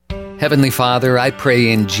Heavenly Father, I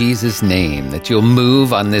pray in Jesus' name that you'll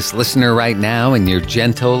move on this listener right now in your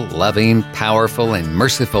gentle, loving, powerful, and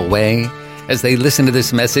merciful way as they listen to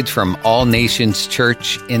this message from All Nations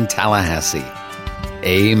Church in Tallahassee.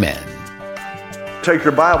 Amen. Take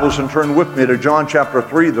your Bibles and turn with me to John chapter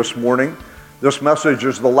 3 this morning. This message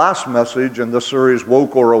is the last message in the series,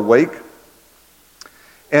 Woke or Awake.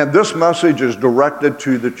 And this message is directed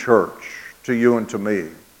to the church, to you and to me.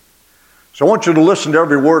 So I want you to listen to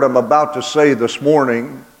every word I'm about to say this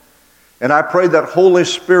morning. And I pray that Holy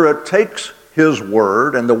Spirit takes His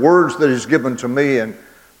word and the words that He's given to me and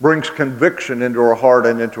brings conviction into our heart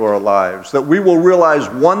and into our lives. That we will realize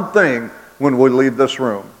one thing when we leave this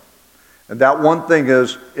room. And that one thing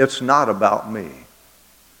is, it's not about me.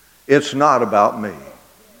 It's not about me.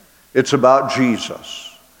 It's about Jesus.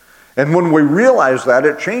 And when we realize that,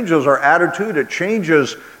 it changes our attitude. It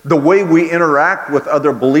changes the way we interact with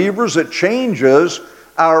other believers. It changes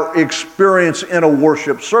our experience in a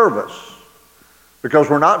worship service. Because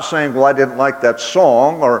we're not saying, well, I didn't like that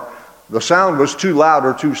song, or the sound was too loud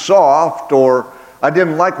or too soft, or I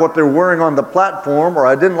didn't like what they're wearing on the platform, or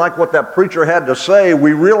I didn't like what that preacher had to say.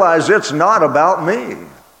 We realize it's not about me.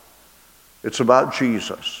 It's about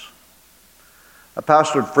Jesus. I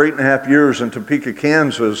pastored for 8.5 years in Topeka,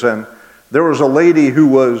 Kansas, and there was a lady who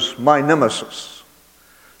was my nemesis.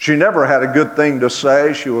 She never had a good thing to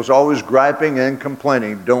say. She was always griping and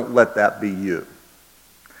complaining. Don't let that be you.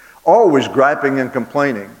 Always griping and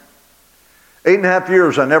complaining. 8.5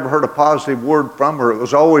 years, I never heard a positive word from her. It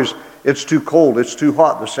was always, it's too cold, it's too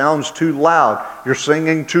hot, the sound's too loud, you're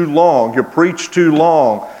singing too long, you preach too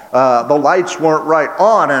long, the lights weren't right,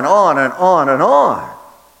 on and on and on and on.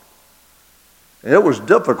 And it was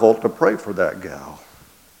difficult to pray for that gal.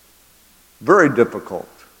 Very difficult.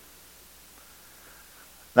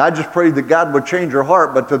 And I just prayed that God would change her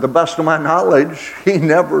heart, but to the best of my knowledge, He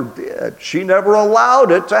never did. She never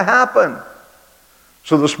allowed it to happen.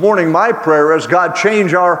 So this morning, my prayer is, God,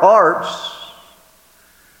 change our hearts.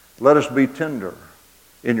 Let us be tender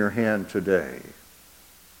in your hand today.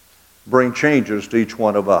 Bring changes to each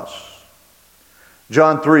one of us.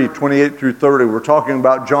 John 3, 28 through 30, we're talking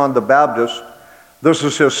about John the Baptist. This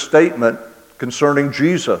is his statement concerning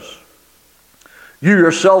Jesus. You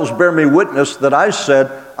yourselves bear me witness that I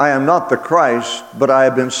said, I am not the Christ, but I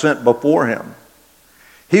have been sent before him.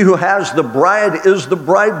 He who has the bride is the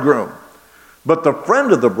bridegroom. But the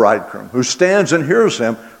friend of the bridegroom, who stands and hears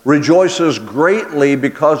him, rejoices greatly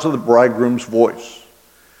because of the bridegroom's voice.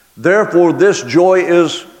 Therefore, this joy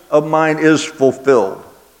of mine is fulfilled.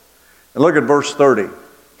 And look at verse 30.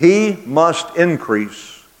 He must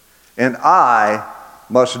increase, and I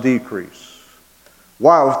must decrease.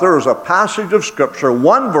 Wow, if there is a passage of Scripture,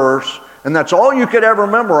 one verse, and that's all you could ever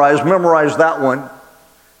memorize that one.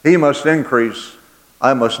 He must increase,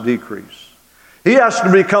 I must decrease. He has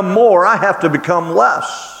to become more, I have to become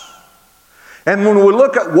less. And when we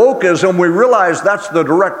look at wokeism, we realize that's the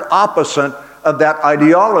direct opposite of that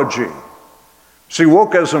ideology. See,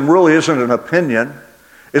 wokeism really isn't an opinion.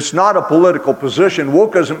 It's not a political position.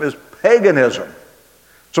 Wokeism is paganism.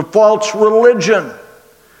 It's a false religion.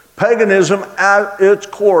 Paganism at its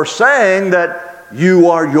core, saying that you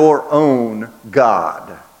are your own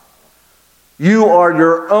God. You are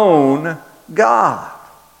your own God.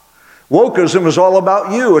 Wokeism is all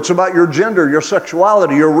about you. It's about your gender, your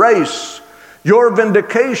sexuality, your race, your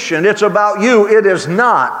vindication. It's about you. It is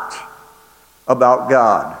not about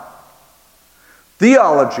God.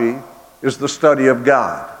 Theology is the study of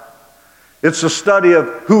God. It's the study of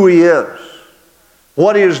who He is,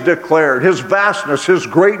 what He has declared, His vastness, His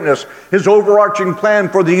greatness, His overarching plan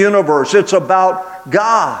for the universe. It's about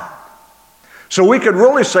God. So we could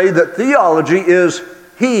really say that theology is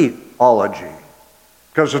He-ology,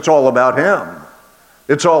 because it's all about Him.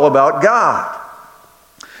 It's all about God.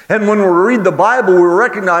 And when we read the Bible, we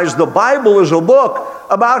recognize the Bible is a book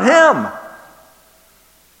about Him.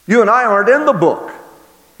 You and I aren't in the book.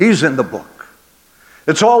 He's in the book.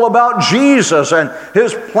 It's all about Jesus and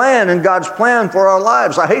His plan and God's plan for our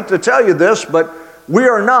lives. I hate to tell you this, but we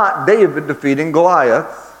are not David defeating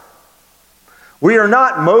Goliath. We are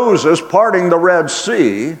not Moses parting the Red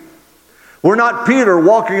Sea. We're not Peter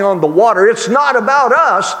walking on the water. It's not about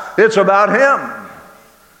us, it's about Him.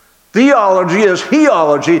 Theology is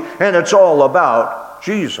He-ology, and it's all about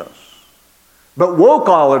Jesus. But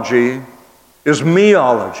wokeology is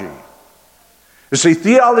Me-ology. You see,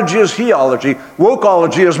 theology is He-ology,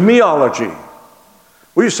 wokeology is Me-ology.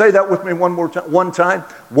 Will you say that with me one time?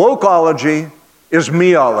 Wokeology is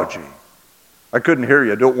Me-ology. I couldn't hear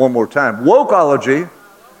you. Do it one more time. Wokeology.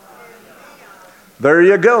 There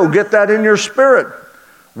you go. Get that in your spirit.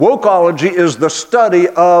 Wokeology is the study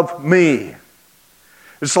of me.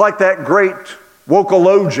 It's like that great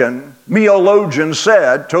wokeologian, Me-ologian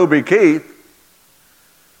said, Toby Keith,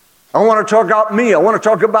 I want to talk about me. I want to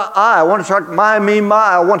talk about I want to talk my, me, my.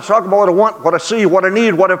 I want to talk about what I want, what I see, what I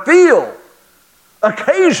need, what I feel.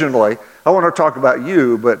 Occasionally, I want to talk about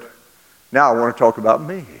you, but now I want to talk about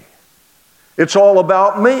me. It's all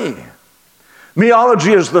about me.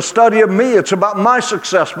 Me-ology is the study of me. It's about my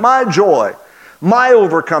success, my joy, my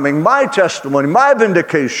overcoming, my testimony, my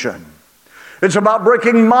vindication. It's about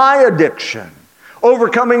breaking my addiction,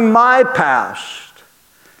 overcoming my past.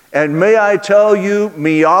 And may I tell you,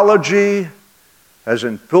 me-ology has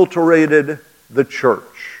infiltrated the church.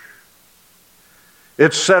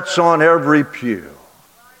 It sits on every pew.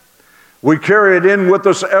 We carry it in with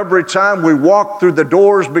us every time we walk through the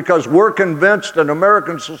doors because we're convinced in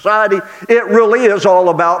American society it really is all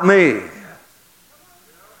about me.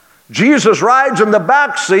 Jesus rides in the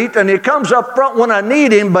back seat and he comes up front when I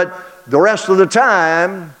need him, but the rest of the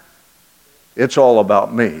time, it's all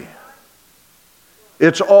about me.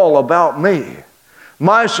 It's all about me.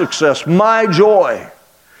 My success, my joy.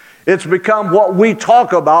 It's become what we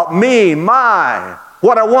talk about, me, my,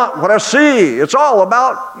 what I want, what I see. It's all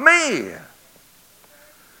about me.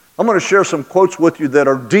 I'm going to share some quotes with you that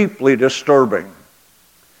are deeply disturbing.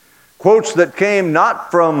 Quotes that came not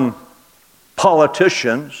from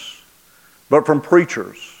politicians, but from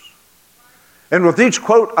preachers. And with each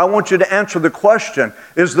quote, I want you to answer the question,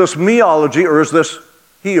 is this me-ology or is this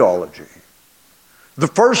he-ology? The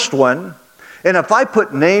first one, and if I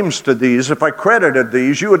put names to these, if I credited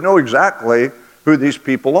these, you would know exactly who these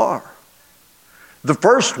people are. The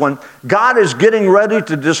first one, God is getting ready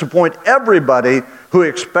to disappoint everybody who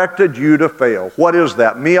expected you to fail. What is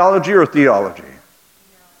that, me-ology or theology?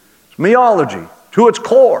 It's me-ology to its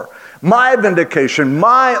core. My vindication,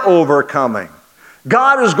 my overcoming.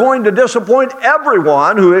 God is going to disappoint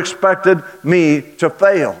everyone who expected me to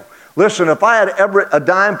fail. Listen, if I had a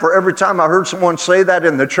dime for every time I heard someone say that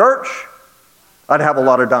in the church, I'd have a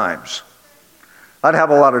lot of dimes. I'd have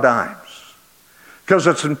a lot of dimes. Because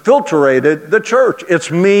it's infiltrated the church. It's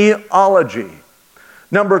me-ology.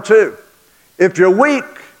 Number two, if you're weak,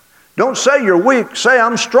 don't say you're weak, say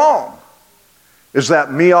I'm strong. Is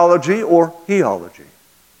that me-ology or he-ology?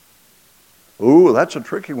 Ooh, that's a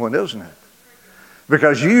tricky one, isn't it?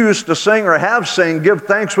 Because you used to sing or have sang, give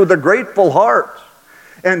thanks with a grateful heart.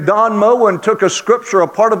 And Don Moen took a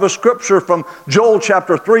part of a scripture from Joel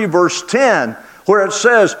chapter 3, verse 10, where it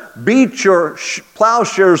says, beat your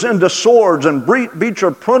plowshares into swords and beat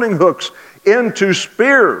your pruning hooks into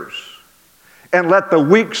spears. And let the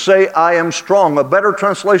weak say, I am strong. A better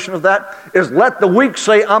translation of that is, let the weak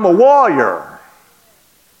say, I'm a warrior.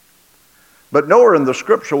 But nowhere in the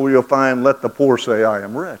scripture will you find, let the poor say, I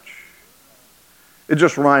am rich. It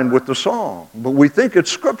just rhymed with the song, but we think it's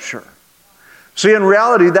scripture. See, in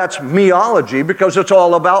reality, that's me-ology because it's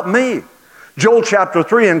all about me. Joel chapter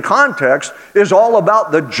 3 in context is all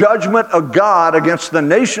about the judgment of God against the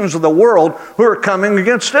nations of the world who are coming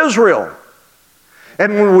against Israel.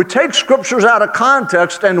 And when we take scriptures out of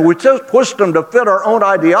context and we twist them to fit our own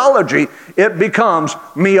ideology, it becomes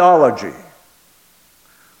me-ology.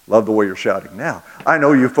 Love the way you're shouting now. I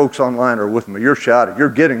know you folks online are with me. You're shouting. You're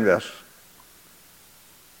getting this.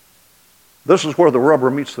 This is where the rubber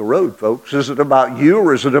meets the road, folks. Is it about you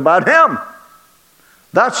or is it about him?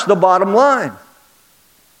 That's the bottom line.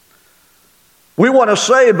 We want to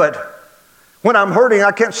say, but when I'm hurting,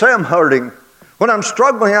 I can't say I'm hurting. When I'm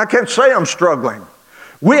struggling, I can't say I'm struggling.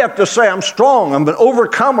 We have to say I'm strong, I'm an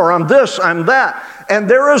overcomer, I'm this, I'm that. And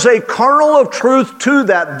there is a kernel of truth to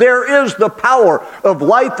that. There is the power of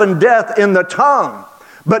life and death in the tongue.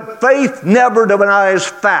 But faith never denies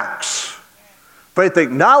facts. Faith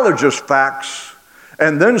acknowledges facts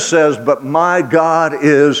and then says, but my God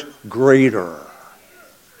is greater.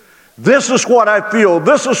 This is what I feel.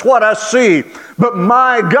 This is what I see. But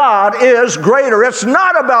my God is greater. It's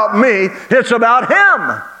not about me. It's about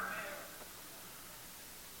him.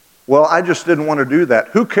 Well, I just didn't want to do that.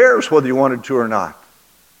 Who cares whether you wanted to or not?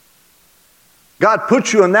 God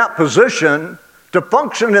put you in that position to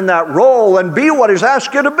function in that role and be what he's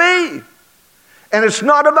asked you to be. And it's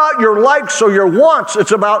not about your likes or your wants.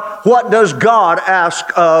 It's about what does God ask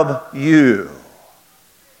of you.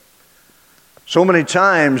 So many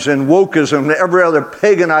times in wokeism and every other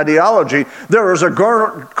pagan ideology, there is a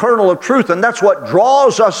kernel of truth, and that's what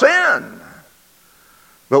draws us in.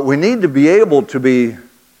 But we need to be able to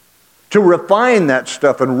refine that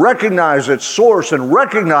stuff and recognize its source and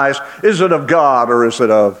recognize, is it of God or is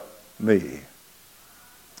it of me?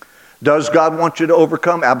 Does God want you to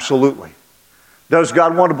overcome? Absolutely. Does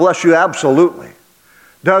God want to bless you? Absolutely.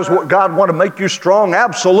 Does what God want to make you strong?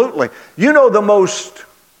 Absolutely. You know the most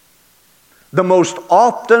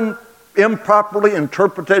often improperly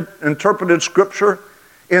interpreted scripture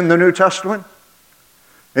in the New Testament?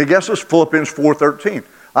 I guess it's Philippians 4:13.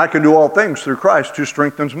 I can do all things through Christ who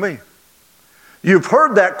strengthens me. You've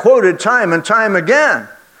heard that quoted time and time again,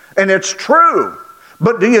 and it's true.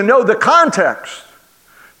 But do you know the context?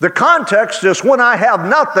 The context is when I have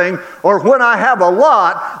nothing or when I have a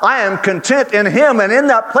lot, I am content in Him. And in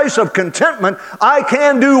that place of contentment, I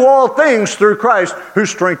can do all things through Christ who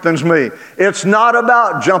strengthens me. It's not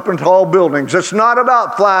about jumping tall buildings. It's not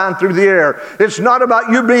about flying through the air. It's not about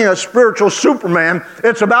you being a spiritual Superman.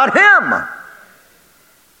 It's about Him.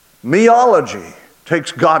 Me-ology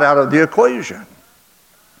takes God out of the equation.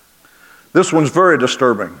 This one's very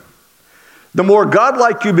disturbing. The more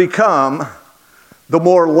God-like you become, the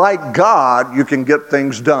more like God you can get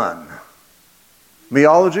things done.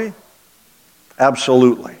 Me-ology?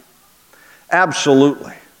 Absolutely.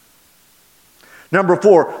 Absolutely. Number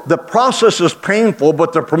 4, the process is painful,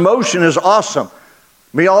 but the promotion is awesome.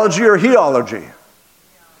 Me-ology or he-ology?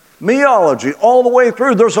 Me-ology, all the way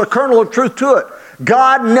through. There's a kernel of truth to it.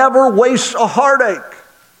 God never wastes a heartache.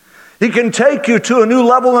 He can take you to a new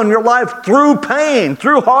level in your life through pain,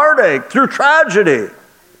 through heartache, through tragedy.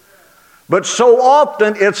 But so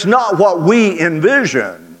often, it's not what we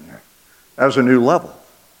envision as a new level.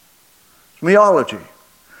 It's me-ology.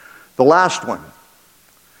 The last one.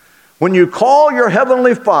 When you call your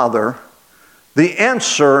Heavenly Father, the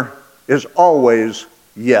answer is always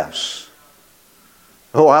yes.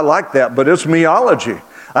 Oh, I like that, but it's me-ology.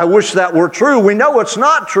 I wish that were true. We know it's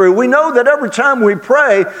not true. We know that every time we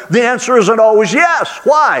pray, the answer isn't always yes.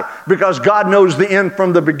 Why? Because God knows the end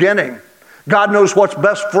from the beginning. God knows what's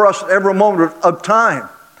best for us at every moment of time.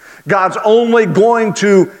 God's only going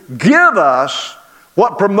to give us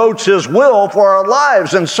what promotes His will for our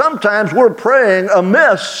lives. And sometimes we're praying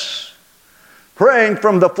amiss, praying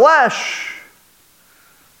from the flesh,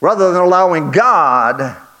 rather than allowing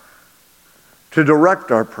God to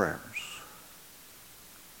direct our prayers.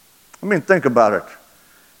 I mean, think about it.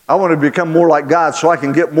 I want to become more like God so I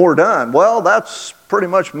can get more done. Well, that's pretty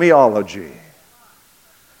much me-ology.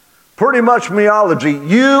 Pretty much me-ology.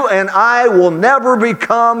 You and I will never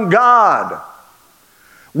become God.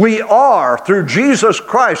 We are, through Jesus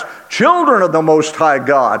Christ, children of the Most High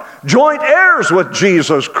God, joint heirs with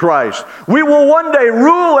Jesus Christ. We will one day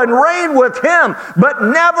rule and reign with Him, but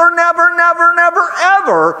never, never, never, never,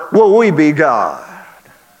 ever will we be God.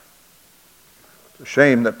 It's a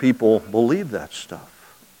shame that people believe that stuff.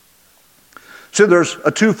 See, there's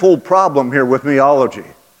a twofold problem here with me-ology.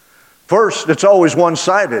 First, it's always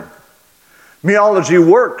one-sided. Me-ology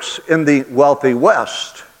works in the wealthy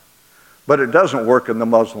West, but it doesn't work in the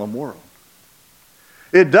Muslim world.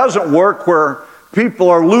 It doesn't work where people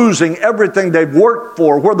are losing everything they've worked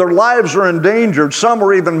for, where their lives are endangered. Some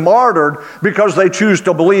are even martyred because they choose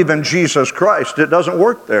to believe in Jesus Christ. It doesn't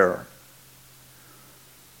work there.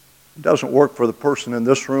 It doesn't work for the person in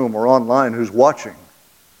this room or online who's watching,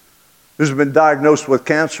 who's been diagnosed with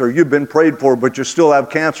cancer. You've been prayed for, but you still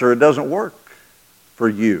have cancer. It doesn't work for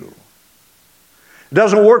you. It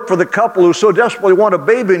doesn't work for the couple who so desperately want a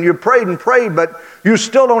baby, and you prayed and prayed, but you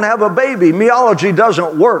still don't have a baby. Me-ology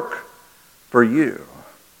doesn't work for you.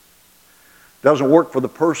 It doesn't work for the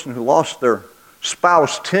person who lost their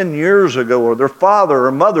spouse 10 years ago, or their father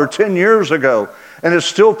or mother 10 years ago, and it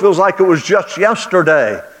still feels like it was just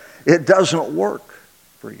yesterday. It doesn't work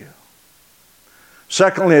for you.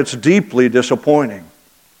 Secondly, it's deeply disappointing.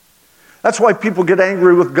 That's why people get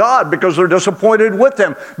angry with God, because they're disappointed with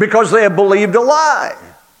Him, because they have believed a lie.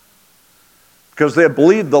 Because they have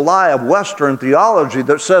believed the lie of Western theology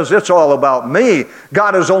that says it's all about me.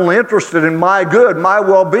 God is only interested in my good, my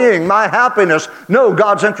well-being, my happiness. No,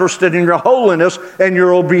 God's interested in your holiness and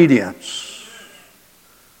your obedience.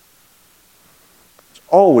 It's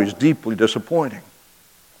always deeply disappointing.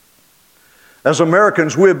 As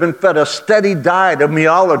Americans, we have been fed a steady diet of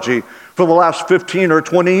me-ology for the last 15 or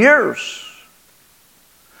 20 years.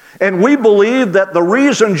 And we believe that the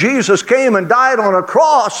reason Jesus came and died on a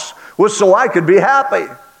cross was so I could be happy.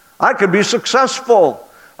 I could be successful.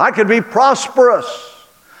 I could be prosperous.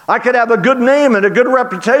 I could have a good name and a good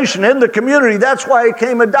reputation in the community. That's why He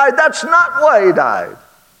came and died. That's not why He died.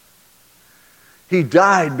 He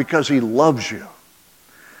died because He loves you.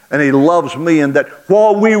 And He loves me, and that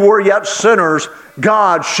while we were yet sinners,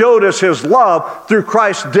 God showed us His love through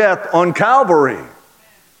Christ's death on Calvary.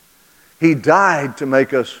 He died to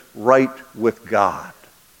make us right with God.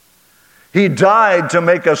 He died to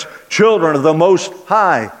make us children of the Most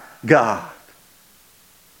High God.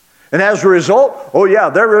 And as a result, oh yeah,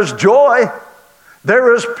 there is joy.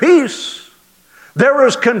 There is peace. There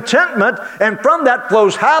is contentment, and from that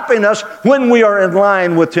flows happiness when we are in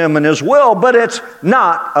line with Him and His will. But it's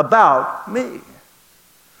not about me.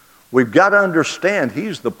 We've got to understand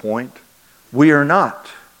He's the point. We are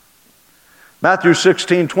not. Matthew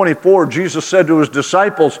 16:24, Jesus said to His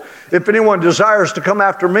disciples, if anyone desires to come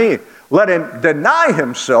after me, let him deny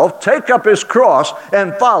himself, take up his cross,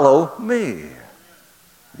 and follow me.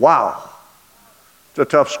 Wow. It's a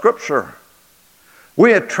tough scripture.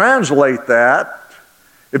 We translate that,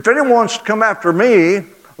 if anyone wants to come after me,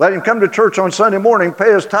 let him come to church on Sunday morning,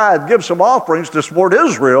 pay his tithe, give some offerings to support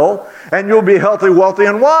Israel, and you'll be healthy, wealthy,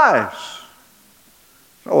 and wise.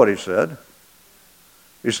 That's not what He said.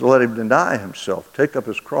 He said, let him deny himself, take up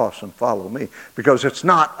his cross, and follow me. Because it's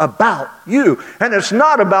not about you, and it's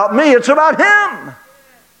not about me, it's about Him.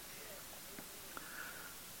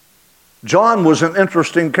 John was an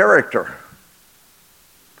interesting character.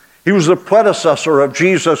 He was the predecessor of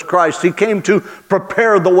Jesus Christ. He came to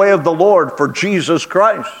prepare the way of the Lord for Jesus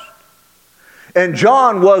Christ. And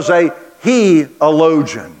John was a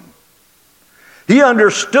me-ologian. He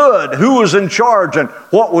understood who was in charge and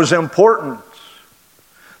what was important.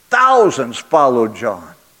 Thousands followed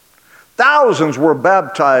John. Thousands were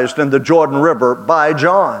baptized in the Jordan River by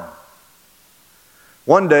John.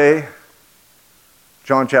 One day,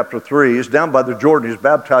 John chapter 3, he's down by the Jordan, he's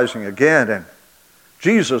baptizing again, and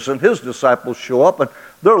Jesus and His disciples show up, and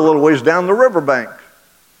they're a little ways down the riverbank.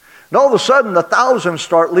 And all of a sudden, the thousands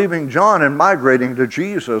start leaving John and migrating to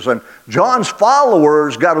Jesus, and John's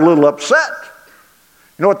followers got a little upset.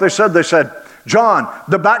 You know what they said? They said, John,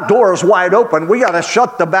 the back door is wide open. We got to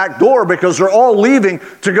shut the back door because they're all leaving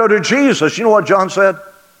to go to Jesus. You know what John said?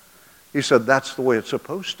 He said, that's the way it's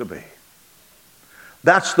supposed to be.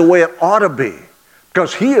 That's the way it ought to be.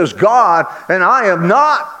 Because He is God and I am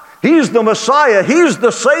not. He's the Messiah. He's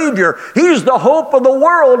the Savior. He's the hope of the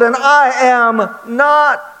world and I am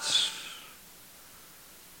not.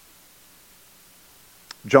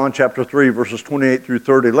 John chapter 3, verses 28 through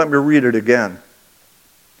 30. Let me read it again.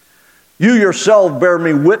 You yourself bear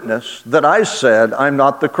me witness that I said I'm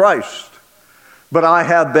not the Christ, but I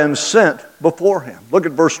have been sent before Him. Look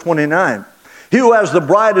at verse 29. He who has the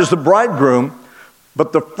bride is the bridegroom,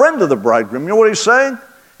 but the friend of the bridegroom, you know what he's saying?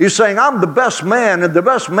 He's saying, I'm the best man, and the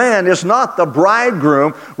best man is not the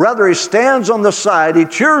bridegroom. Rather, he stands on the side, he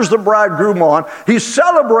cheers the bridegroom on, he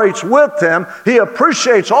celebrates with him, he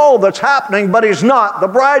appreciates all that's happening, but he's not the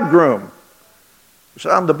bridegroom. He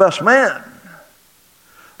said, I'm the best man.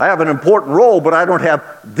 I have an important role, but I don't have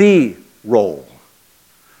the role.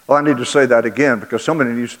 Oh, I need to say that again because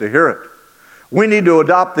somebody needs to hear it. We need to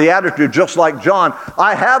adopt the attitude just like John.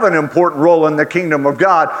 I have an important role in the kingdom of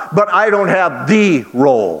God, but I don't have the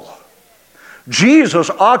role. Jesus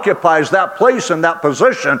occupies that place and that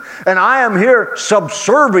position, and I am here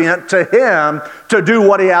subservient to Him to do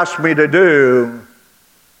what He asked me to do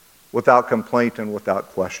without complaint and without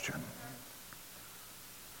question.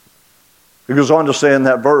 He goes on to say in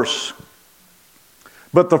that verse,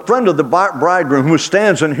 but the friend of the bridegroom who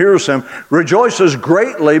stands and hears him rejoices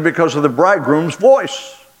greatly because of the bridegroom's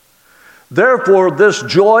voice. Therefore, this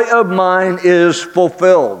joy of mine is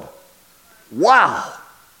fulfilled. Wow.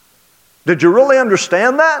 Did you really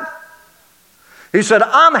understand that? He said,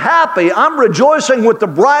 I'm happy. I'm rejoicing with the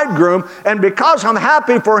bridegroom, and because I'm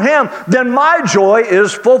happy for him, then my joy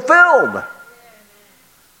is fulfilled.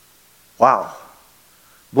 Wow.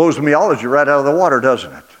 Blows me-ology right out of the water,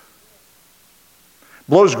 doesn't it?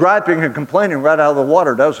 Blows griping and complaining right out of the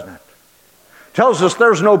water, doesn't it? Tells us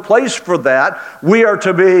there's no place for that. We are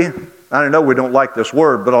to be, I know we don't like this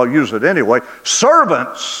word, but I'll use it anyway,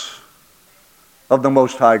 servants of the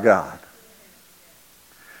Most High God.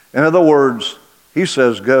 In other words, He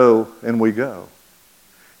says go and we go.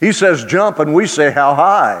 He says jump and we say how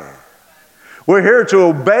high. We're here to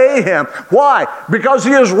obey Him. Why? Because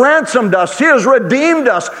He has ransomed us. He has redeemed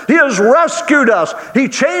us. He has rescued us. He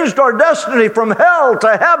changed our destiny from hell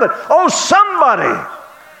to heaven. Oh, somebody,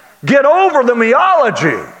 get over the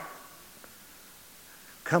me-ology.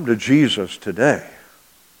 Come to Jesus today.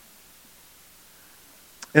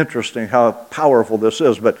 Interesting how powerful this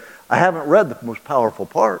is, but I haven't read the most powerful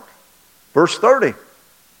part. Verse 30.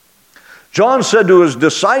 John said to his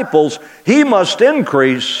disciples, He must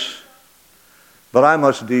increase, but I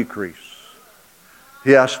must decrease.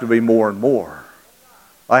 He has to be more and more.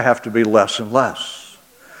 I have to be less and less.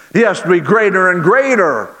 He has to be greater and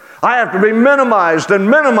greater. I have to be minimized and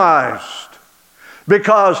minimized.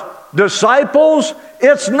 Because disciples,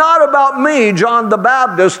 it's not about me, John the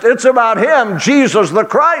Baptist. It's about Him, Jesus the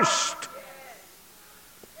Christ.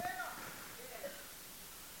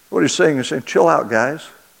 What He's saying is saying, chill out, guys.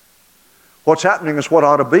 What's happening is what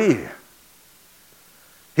ought to be.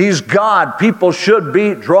 He's God. People should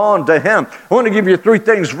be drawn to Him. I want to give you 3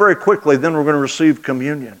 things very quickly, then we're going to receive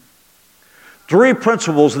communion. 3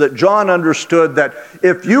 principles that John understood that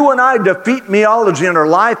if you and I defeat me-ology in our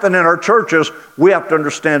life and in our churches, we have to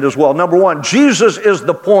understand as well. Number 1, Jesus is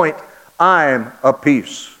the point. I'm a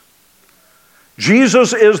peace.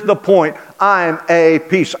 Jesus is the point. I'm a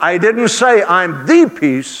peace. I didn't say I'm the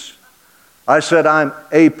peace. I said I'm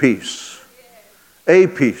a peace. A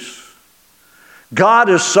peace. God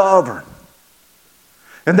is sovereign.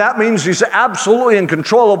 And that means He's absolutely in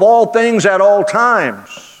control of all things at all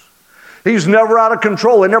times. He's never out of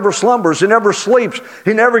control. He never slumbers. He never sleeps.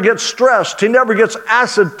 He never gets stressed. He never gets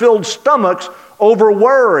acid-filled stomachs over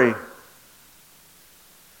worry.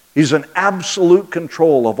 He's in absolute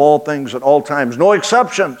control of all things at all times. No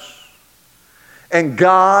exceptions. And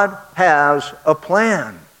God has a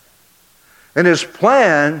plan. And His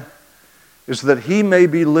plan is that He may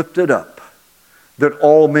be lifted up, that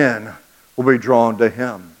all men will be drawn to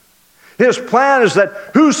Him. His plan is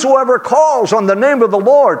that whosoever calls on the name of the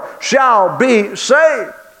Lord shall be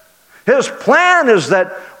saved. His plan is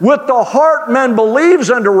that with the heart man believes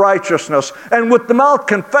unto righteousness, and with the mouth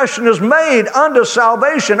confession is made unto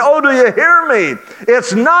salvation. Oh, do you hear me?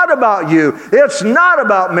 It's not about you. It's not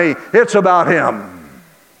about me. It's about Him.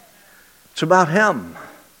 It's about Him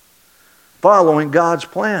following God's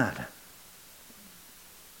plan.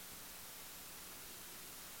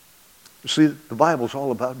 You see, the Bible's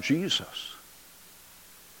all about Jesus.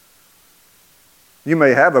 You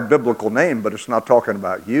may have a biblical name, but it's not talking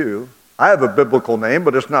about you. I have a biblical name,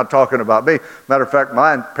 but it's not talking about me. Matter of fact,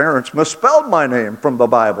 my parents misspelled my name from the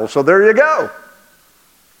Bible, so there you go.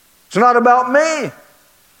 It's not about me.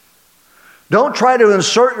 Don't try to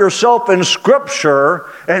insert yourself in Scripture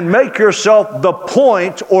and make yourself the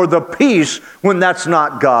point or the piece when that's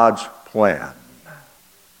not God's plan.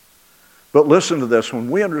 But listen to this.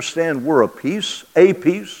 When we understand we're a piece,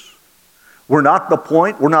 we're not the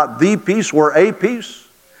point, we're not the piece, we're a piece.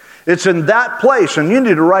 It's in that place, and you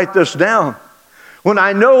need to write this down. When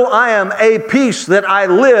I know I am a piece, that I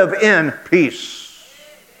live in peace.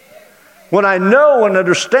 When I know and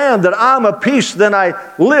understand that I'm a piece, then I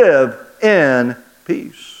live in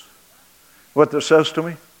peace. What this says to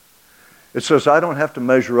me? It says I don't have to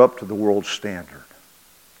measure up to the world's standard.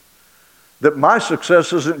 That my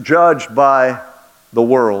success isn't judged by the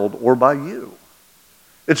world or by you.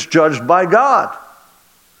 It's judged by God.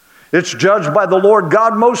 It's judged by the Lord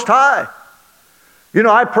God Most High. You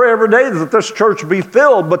know, I pray every day that this church be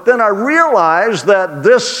filled, but then I realize that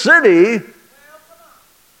this city,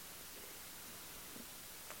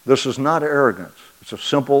 this is not arrogance. It's a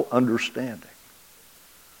simple understanding.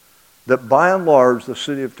 That by and large, the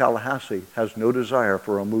city of Tallahassee has no desire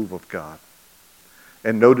for a move of God,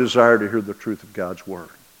 and no desire to hear the truth of God's Word.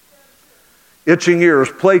 Itching ears,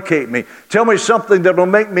 placate me. Tell me something that will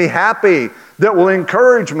make me happy, that will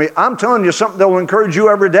encourage me. I'm telling you something that will encourage you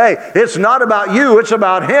every day. It's not about you, it's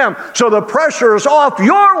about Him. So the pressure is off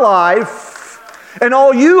your life, and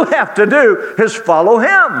all you have to do is follow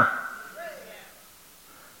Him.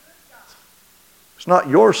 It's not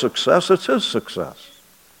your success, it's His success.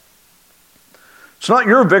 It's not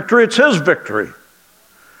your victory, it's His victory.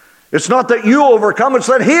 It's not that you overcome, it's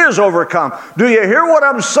that He is overcome. Do you hear what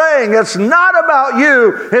I'm saying? It's not about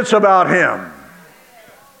you, it's about Him.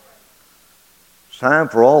 It's time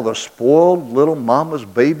for all the spoiled little mama's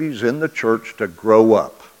babies in the church to grow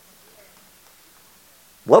up.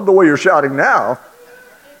 Love the way you're shouting now.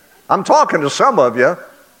 I'm talking to some of you.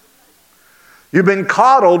 You've been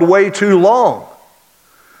coddled way too long.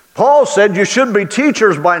 Paul said you should be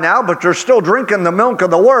teachers by now, but you're still drinking the milk of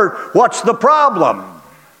the Word. What's the problem?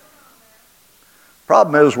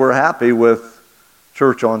 Problem is we're happy with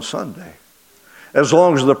church on Sunday, as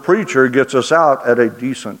long as the preacher gets us out at a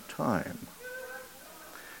decent time.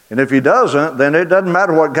 And if he doesn't, then it doesn't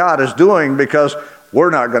matter what God is doing, because we're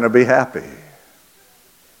not going to be happy.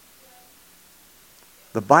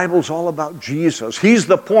 The Bible's all about Jesus. He's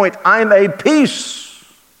the point. I'm a piece.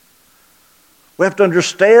 We have to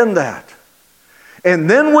understand that. And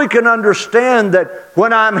then we can understand that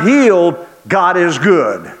when I'm healed, God is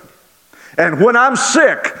good. And when I'm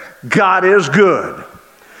sick, God is good.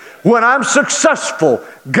 When I'm successful,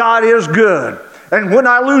 God is good. And when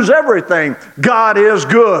I lose everything, God is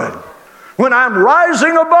good. When I'm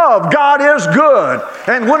rising above, God is good.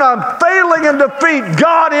 And when I'm failing in defeat,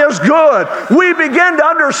 God is good. We begin to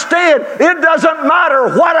understand it doesn't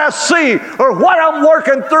matter what I see or what I'm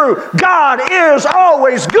working through. God is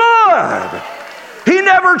always good. He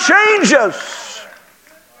never changes.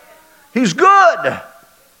 He's good.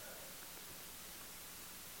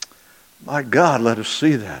 My God, let us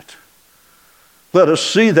see that. Let us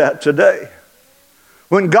see that today.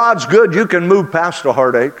 When God's good, you can move past a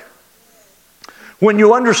heartache. When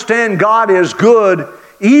you understand God is good,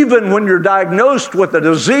 even when you're diagnosed with a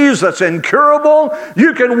disease that's incurable,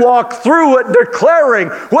 you can walk through it declaring,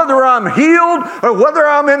 whether I'm healed or whether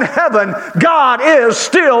I'm in heaven, God is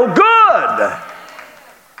still good.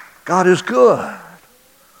 God is good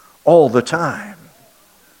all the time.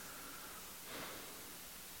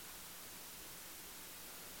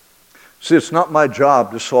 See, it's not my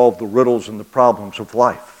job to solve the riddles and the problems of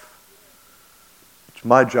life. It's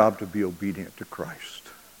my job to be obedient to Christ.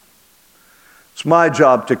 It's my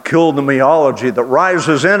job to kill the me-ology that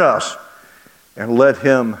rises in us and let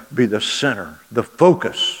Him be the center, the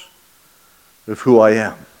focus of who I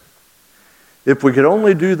am. If we could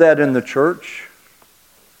only do that in the church,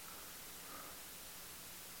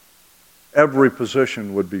 every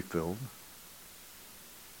position would be filled.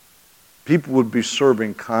 People would be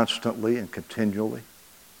serving constantly and continually.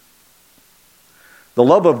 The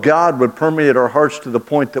love of God would permeate our hearts to the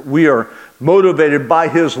point that we are motivated by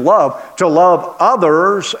His love to love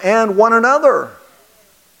others and one another.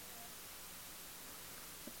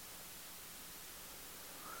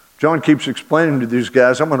 John keeps explaining to these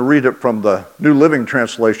guys. I'm going to read it from the New Living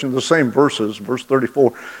Translation, the same verses, verse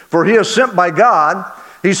 34. For he is sent by God.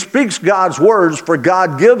 He speaks God's words, for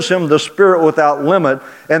God gives him the Spirit without limit,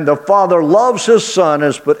 and the Father loves His Son and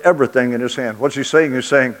has put everything in His hand. What's He saying? He's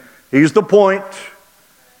saying, He's the point,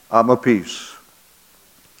 I'm a piece.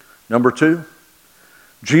 Number 2,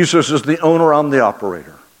 Jesus is the owner, I'm the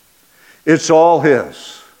operator. It's all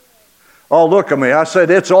His. Oh, look at me. I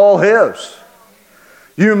said it's all His.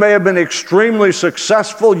 You may have been extremely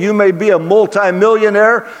successful. You may be a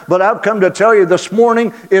multimillionaire, but I've come to tell you this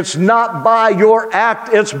morning, it's not by your act,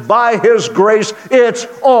 it's by His grace. It's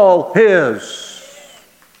all His.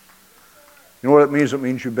 You know what it means? It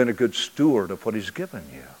means you've been a good steward of what He's given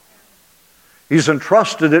you. He's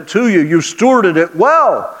entrusted it to you. You stewarded it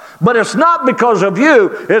well. But it's not because of you,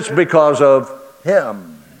 it's because of Him.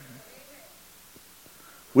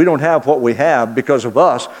 We don't have what we have because of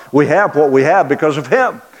us. We have what we have because of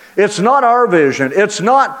Him. It's not our vision. It's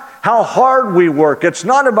not how hard we work. It's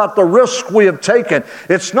not about the risk we have taken.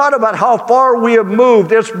 It's not about how far we have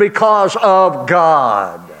moved. It's because of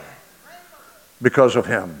God. Because of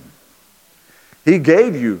Him. He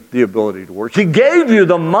gave you the ability to work. He gave you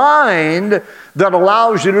the mind that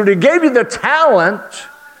allows you to. He gave you the talent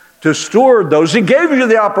to steward those. He gave you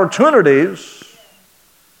the opportunities.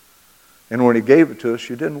 And when He gave it to us,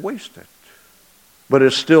 you didn't waste it. But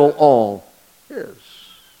it's still all His.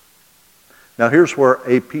 Now here's where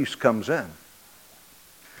a piece comes in.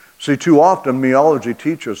 See, too often me-ology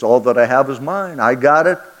teaches all that I have is mine. I got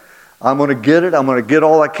it. I'm going to get it. I'm going to get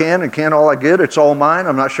all I can and can all I get. It's all mine.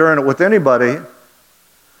 I'm not sharing it with anybody.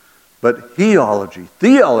 But he-ology,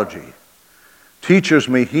 theology, teaches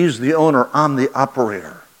me He's the owner, I'm the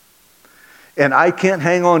operator. And I can't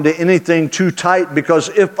hang on to anything too tight, because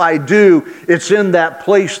if I do, it's in that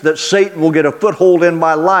place that Satan will get a foothold in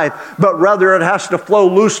my life. But rather it has to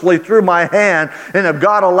flow loosely through my hand. And if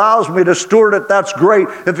God allows me to steward it, that's great.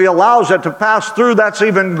 If He allows it to pass through, that's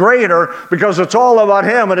even greater, because it's all about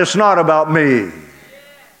Him and it's not about me.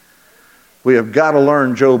 We have got to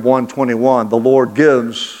learn Job 1:21. The Lord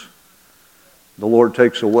gives, the Lord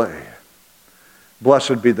takes away.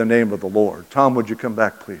 Blessed be the name of the Lord. Tom, would you come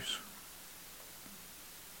back, please?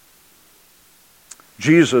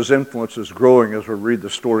 Jesus' influence is growing as we read the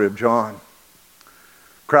story of John.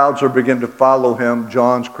 Crowds are beginning to follow Him.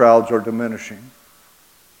 John's crowds are diminishing.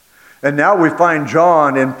 And now we find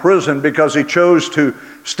John in prison because he chose to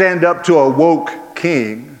stand up to a woke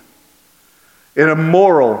king, an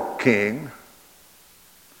immoral king.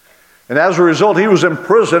 And as a result, he was in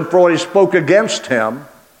prison for what he spoke against him.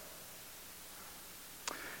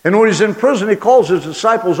 And when he's in prison, he calls his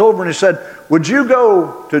disciples over and he said, would you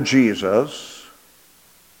go to Jesus?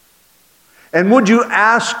 And would you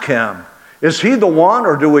ask Him, is He the one,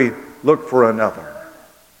 or do we look for another?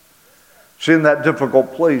 See, in that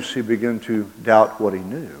difficult place, he began to doubt what he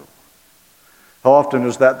knew. How often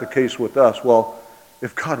is that the case with us? Well,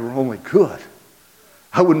 if God were only good,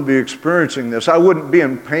 I wouldn't be experiencing this. I wouldn't be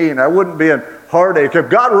in pain. I wouldn't be in heartache. If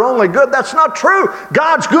God were only good, that's not true.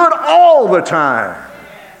 God's good all the time.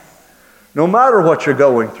 No matter what you're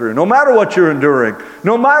going through, no matter what you're enduring,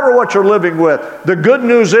 no matter what you're living with, the good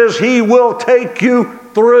news is He will take you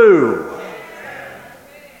through.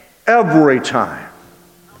 Every time.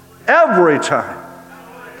 Every time.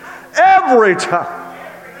 Every time.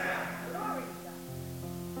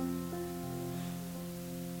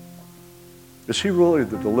 Is He really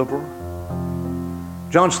the deliverer?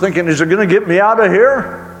 John's thinking, is it going to get me out of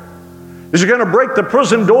here? Is it going to break the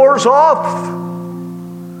prison doors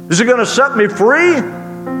off? Is it going to set me free?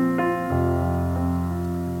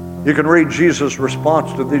 You can read Jesus'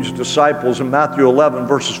 response to these disciples in Matthew 11,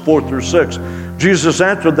 verses 4 through 6. Jesus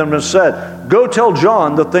answered them and said, "Go tell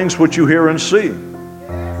John the things which you hear and see.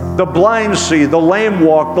 The blind see, the lame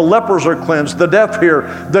walk, the lepers are cleansed, the deaf hear,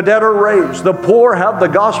 the dead are raised, the poor have the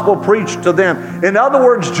gospel preached to them." In other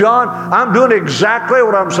words, John, I'm doing exactly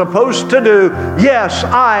what I'm supposed to do. Yes,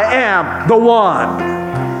 I am the one.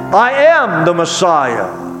 I am the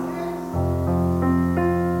Messiah.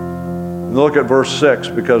 Look at verse 6,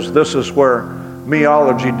 because this is where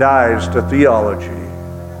me-ology dies to theology.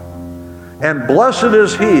 "And blessed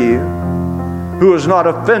is he who is not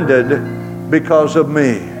offended because of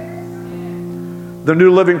me." The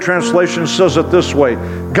New Living Translation says it this way: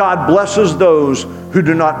 God blesses those who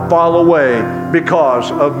do not fall away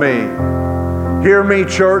because of me. Hear me,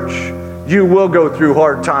 church, you will go through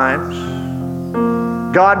hard times.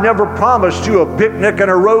 God never promised you a picnic in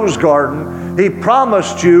a rose garden. He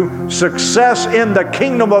promised you success in the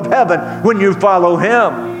kingdom of heaven when you follow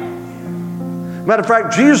Him. Matter of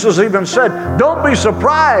fact, Jesus even said, don't be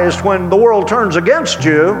surprised when the world turns against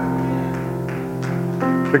you,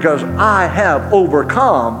 because I have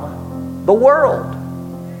overcome the world.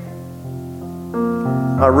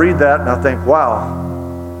 I read that and I think, wow,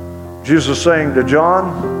 Jesus saying to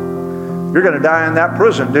John, you're going to die in that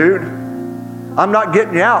prison, dude. I'm not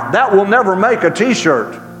getting you out. That will never make a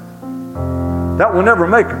t-shirt. That will never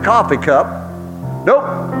make a coffee cup.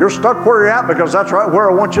 Nope, you're stuck where you're at because that's right where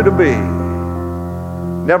I want you to be.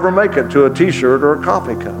 Never make it to a t-shirt or a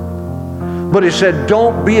coffee cup. But he said,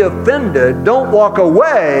 don't be offended. Don't walk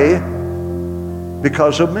away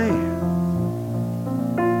because of me.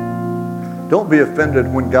 Don't be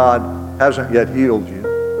offended when God hasn't yet healed you.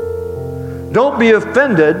 Don't be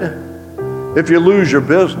offended if you lose your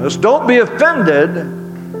business. Don't be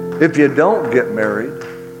offended if you don't get married.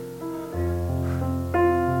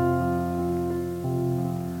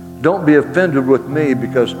 Don't be offended with me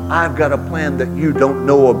because I've got a plan that you don't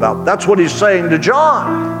know about. That's what he's saying to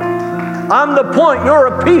John. I'm the point, you're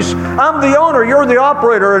a piece. I'm the owner, you're the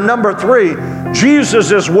operator. And number 3,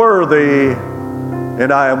 Jesus is worthy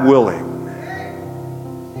and I am willing.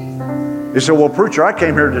 He said, well, preacher, I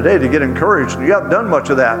came here today to get encouraged. You haven't done much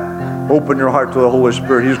of that. Open your heart to the Holy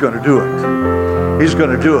Spirit. He's going to do it. He's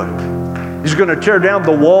going to do it. He's going to tear down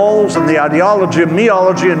the walls and the ideology of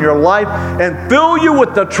me-ology in your life and fill you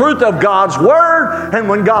with the truth of God's Word. And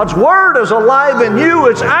when God's Word is alive in you,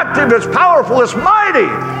 it's active, it's powerful, it's mighty.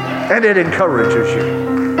 And it encourages you.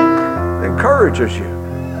 It encourages you.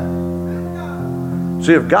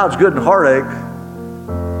 See, if God's good in heartache,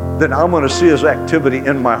 then I'm going to see His activity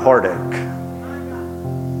in my heartache.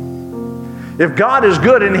 If God is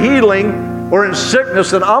good in healing or in sickness,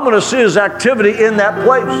 then I'm going to see His activity in that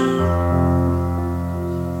place.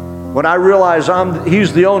 When I realize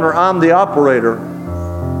He's the owner, I'm the operator,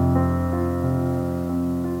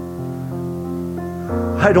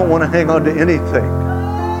 I don't want to hang on to anything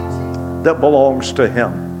that belongs to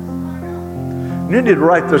Him. You need to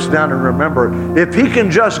write this down and remember, if He can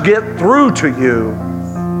just get through to you,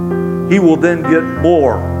 He will then get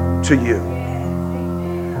more to you.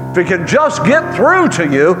 If He can just get through to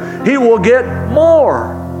you, He will get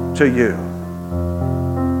more to you.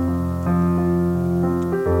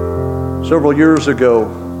 Several years ago,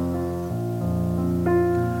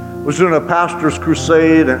 I was doing a pastor's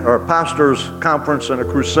crusade, or a pastor's conference and a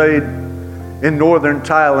crusade in northern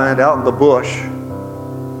Thailand, out in the bush.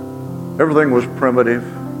 Everything was primitive.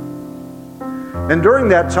 And during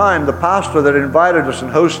that time, the pastor that invited us and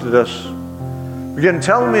hosted us began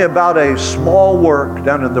telling me about a small work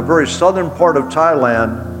down in the very southern part of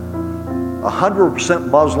Thailand, 100%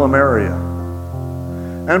 Muslim area,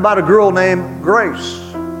 and about a girl named Grace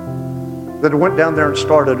that went down there and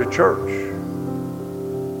started a church.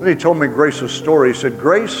 Then he told me Grace's story. He said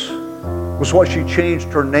Grace was what she changed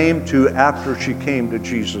her name to after she came to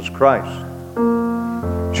Jesus Christ.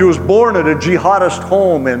 She was born at a jihadist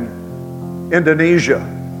home in Indonesia.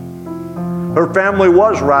 Her family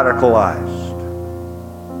was radicalized.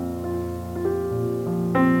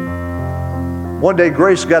 One day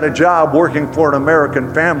Grace got a job working for an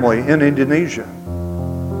American family in Indonesia.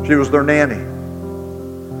 She was their nanny.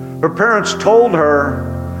 Her parents told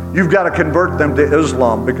her, you've got to convert them to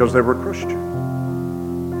Islam because they were Christian.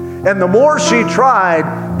 And the more she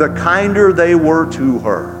tried, the kinder they were to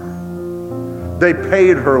her. They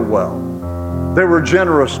paid her well. They were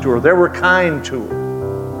generous to her. They were kind to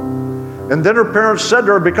her. And then her parents said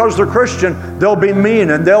to her, because they're Christian, they'll be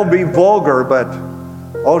mean and they'll be vulgar, but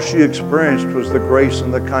All she experienced was the grace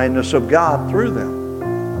and the kindness of God through them.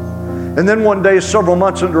 And then one day, several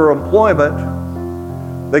months into her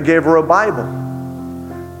employment, they gave her a Bible.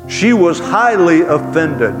 She was highly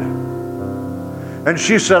offended. And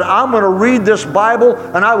she said, I'm going to read this Bible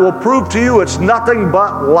and I will prove to you it's nothing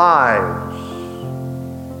but lies.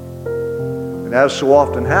 And as so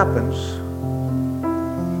often happens,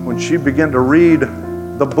 when she began to read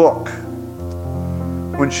the book,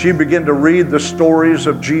 when she began to read the stories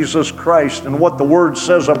of Jesus Christ and what the Word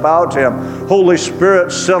says about Him, Holy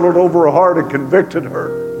Spirit settled over her heart and convicted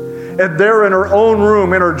her. And there in her own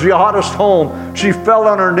room, in her jihadist home, she fell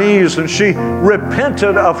on her knees and she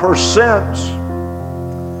repented of her sins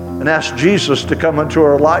and asked Jesus to come into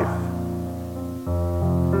her life.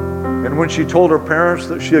 And when she told her parents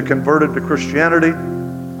that she had converted to Christianity,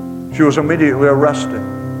 she was immediately arrested,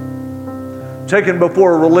 taken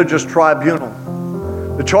before a religious tribunal.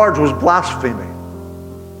 The charge was blasphemy.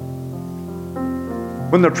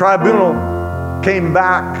 When the tribunal came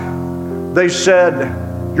back, they said,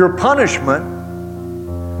 your punishment,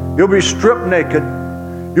 you'll be stripped naked,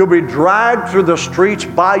 you'll be dragged through the streets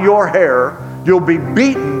by your hair, you'll be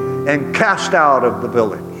beaten and cast out of the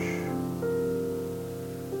village.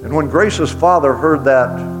 And when Grace's father heard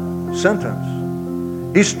that sentence,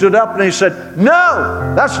 he stood up and he said,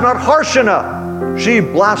 no, that's not harsh enough. She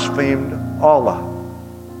blasphemed Allah.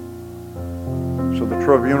 So the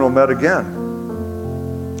tribunal met again.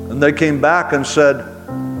 And they came back and said,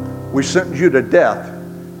 we sentence you to death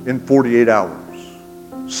in 48 hours.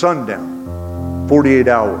 Sundown, 48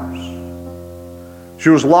 hours. She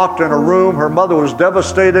was locked in a room. Her mother was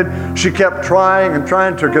devastated. She kept trying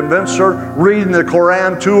to convince her, reading the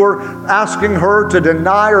Quran to her, asking her to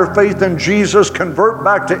deny her faith in Jesus, convert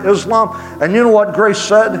back to Islam. And you know what Grace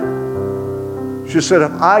said? She said,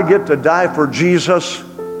 if I get to die for Jesus,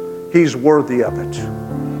 He's worthy of it.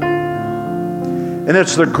 And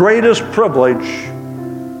it's the greatest privilege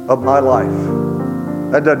of my life.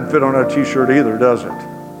 That doesn't fit on a t-shirt either, does it?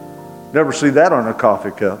 Never see that on a coffee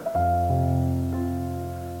cup.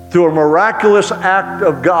 Through a miraculous act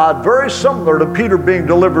of God, very similar to Peter being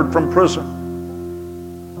delivered from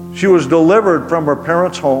prison. She was delivered from her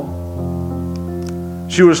parents' home.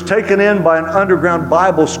 She was taken in by an underground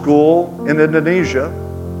Bible school in Indonesia.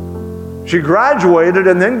 She graduated,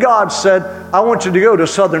 and then God said, I want you to go to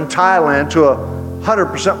southern Thailand, to a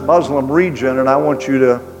 100% Muslim region, and I want you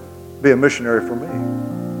to be a missionary for me.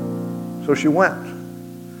 So she went.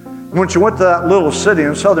 When she went to that little city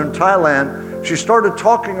in southern Thailand, she started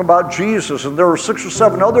talking about Jesus, and there were 6 or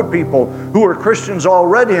 7 other people who were Christians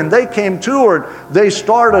already, and they came to her. They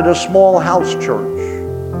started a small house church.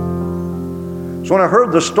 So when I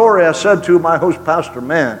heard the story, I said to my host pastor,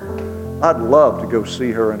 man, I'd love to go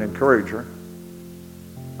see her and encourage her.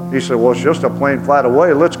 He said, well, it's just a plane flight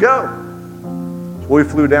away. Let's go. So we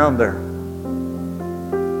flew down there.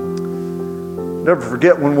 Never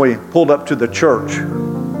forget when we pulled up to the church.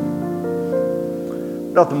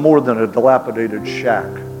 Nothing more than a dilapidated shack,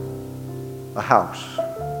 a house.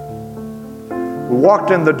 We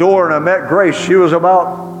walked in the door and I met Grace. She was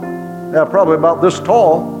probably about this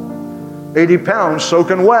tall, 80 pounds,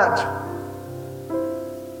 soaking wet.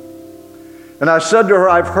 And I said to her,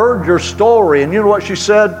 I've heard your story. And you know what she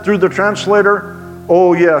said through the translator?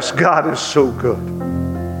 Oh yes, God is so good.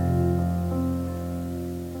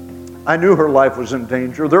 I knew her life was in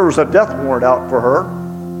danger. There was a death warrant out for her.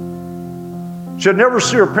 She'd never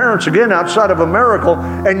see her parents again outside of a miracle.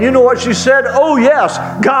 And you know what she said? Oh yes,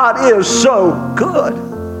 God is so good.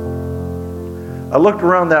 I looked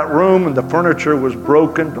around that room and the furniture was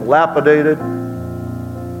broken, dilapidated.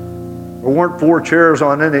 There weren't 4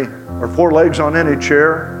 legs on any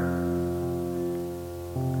chair.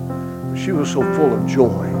 She was so full of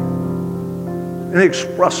joy,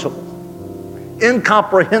 inexpressible,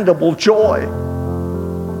 incomprehensible joy.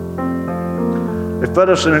 They fed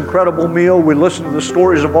us an incredible meal. We listened to the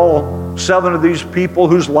stories of all 7 of these people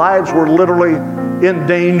whose lives were literally in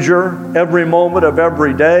danger every moment of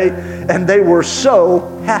every day, and they were so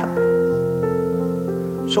happy.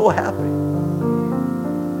 So happy.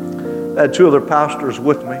 I had 2 other pastors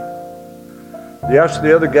with me. They asked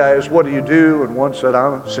the other guys, what do you do? And one said,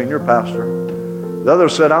 I'm a senior pastor. The other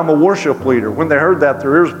said, I'm a worship leader. When they heard that,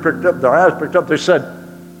 their eyes pricked up. They said,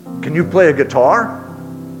 can you play a guitar?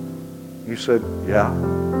 He said, yeah.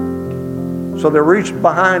 So they reached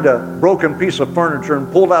behind a broken piece of furniture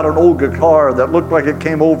and pulled out an old guitar that looked like it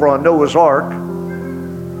came over on Noah's Ark.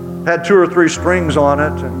 Had 2 or 3 strings on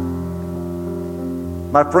it.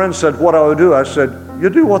 And my friend said, what do I do? I said, you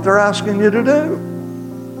do what they're asking you to do.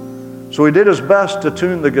 So he did his best to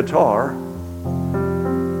tune the guitar.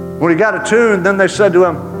 When he got a tune, then they said to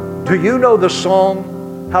him, "Do you know the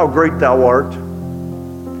song, How Great Thou Art?"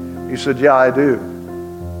 He said, "Yeah, I do."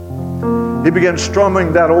 He began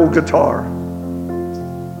strumming that old guitar.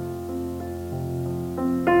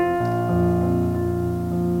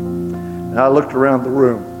 And I looked around the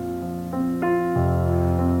room.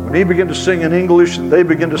 When he began to sing in English and they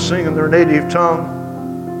began to sing in their native tongue,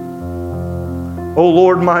 "Oh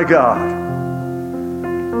Lord my God,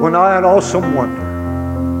 when I in awesome wonder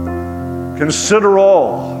consider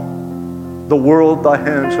all the world thy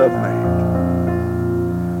hands have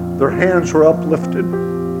made." Their hands were uplifted.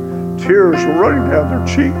 Tears were running down their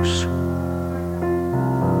cheeks.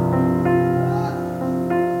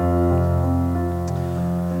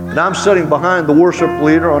 And I'm sitting behind the worship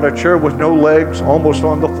leader on a chair with no legs, almost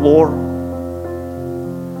on the floor.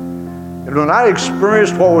 And when I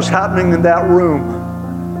experienced what was happening in that room,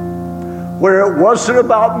 where it wasn't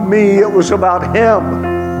about me, it was about him,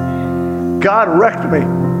 God wrecked me,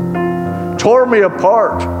 tore me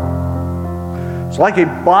apart. It's like he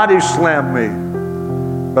body slammed me,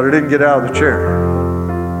 but I didn't get out of the chair.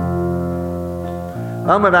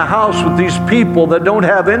 I'm in a house with these people that don't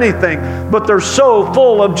have anything, but they're so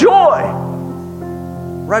full of joy.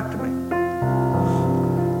 Wrecked me.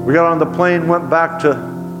 We got on the plane, went back to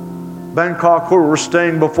Bangkok, where we were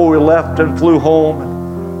staying before we left, and flew home.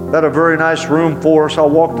 And had a very nice room for us. I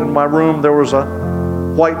walked in my room. There was a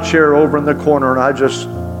white chair over in the corner, and I just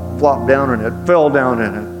flopped down in it, fell down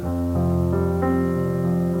in it.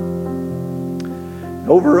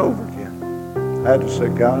 Over and over again, I had to say,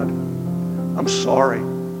 "God, I'm sorry.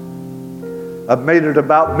 I've made it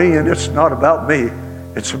about me, and it's not about me.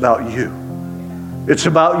 It's about you. It's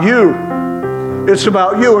about you. It's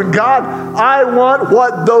about you. And God, I want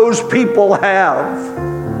what those people have.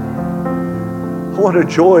 I want a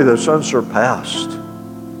joy that's unsurpassed.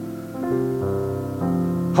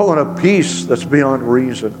 I want a peace that's beyond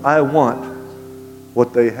reason. I want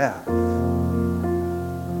what they have."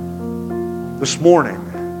 This morning,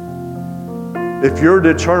 if you're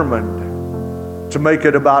determined to make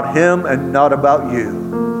it about him and not about you,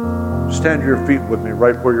 stand to your feet with me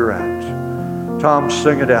right where you're at. Tom,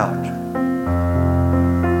 sing it out.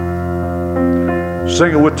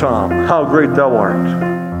 Sing it with Tom. How great thou art.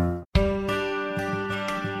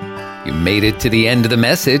 You made it to the end of the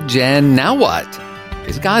message, and now what?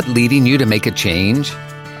 Is God leading you to make a change?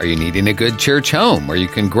 Are you needing a good church home where you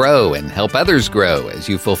can grow and help others grow as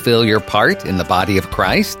you fulfill your part in the body of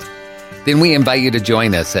Christ? Then we invite you to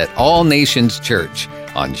join us at All Nations Church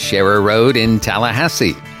on Sharer Road in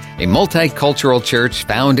Tallahassee, a multicultural church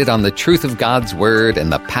founded on the truth of God's Word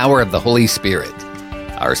and the power of the Holy Spirit.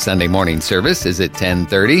 Our Sunday morning service is at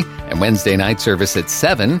 10:30 and Wednesday night service at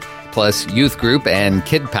 7, plus youth group and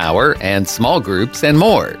kid power and small groups and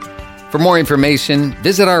more. For more information,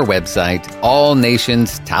 visit our website,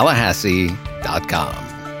 allnationstallahassee.com.